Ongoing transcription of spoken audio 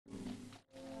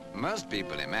Most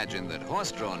people imagine that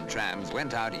horse-drawn trams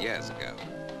went out years ago.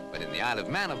 But in the Isle of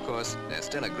Man, of course, they're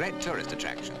still a great tourist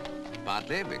attraction.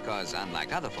 Partly because,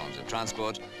 unlike other forms of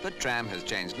transport, the tram has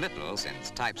changed little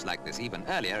since types like this even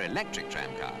earlier electric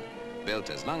tram car, built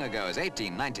as long ago as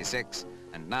 1896,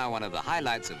 and now one of the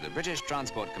highlights of the British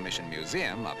Transport Commission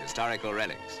Museum of Historical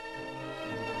Relics.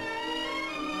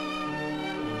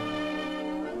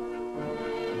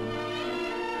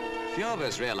 Few of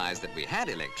us realized that we had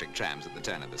electric trams at the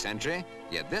turn of the century,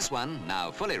 yet this one,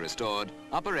 now fully restored,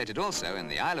 operated also in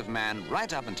the Isle of Man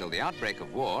right up until the outbreak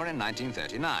of war in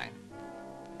 1939.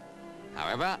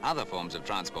 However, other forms of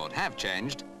transport have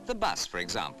changed, the bus, for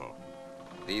example.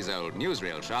 These old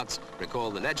newsreel shots recall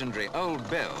the legendary Ole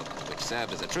Bill, which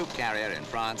served as a troop carrier in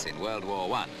France in World War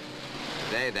I.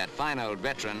 Today, that fine old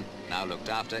veteran, now looked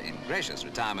after in gracious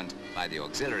retirement by the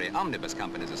Auxiliary Omnibus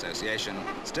Companies Association,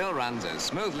 still runs as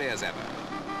smoothly as ever.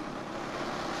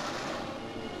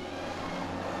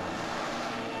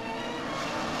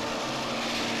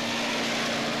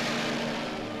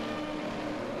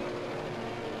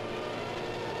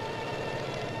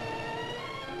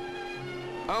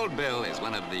 Old Bill is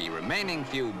one of the remaining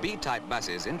few B-type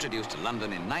buses introduced to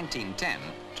London in 1910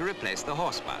 to replace the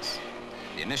horse bus.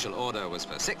 The initial order was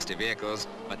for 60 vehicles,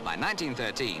 but by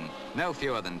 1913, no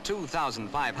fewer than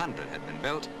 2,500 had been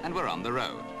built and were on the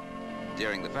road.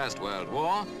 During the First World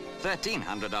War,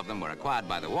 1,300 of them were acquired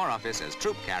by the War Office as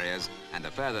troop carriers, and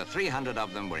a further 300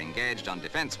 of them were engaged on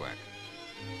defense work.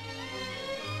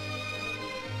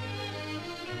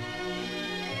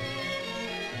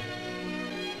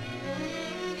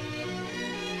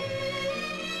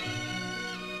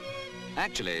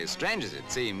 Actually, strange as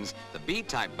it seems, the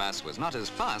B-type bus was not as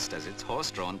fast as its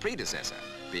horse-drawn predecessor,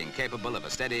 being capable of a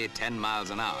steady 10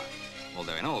 miles an hour.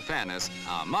 Although in all fairness,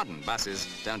 our modern buses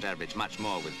don't average much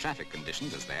more with traffic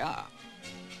conditions as they are.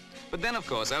 But then, of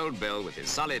course, Old Bill, with his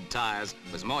solid tires,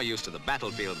 was more used to the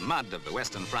battlefield mud of the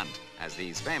Western Front, as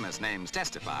these famous names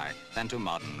testify, than to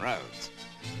modern roads.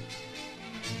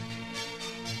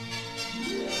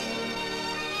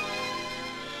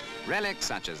 Relics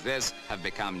such as this have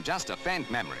become just a faint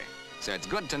memory, so it's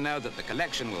good to know that the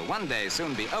collection will one day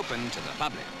soon be open to the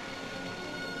public.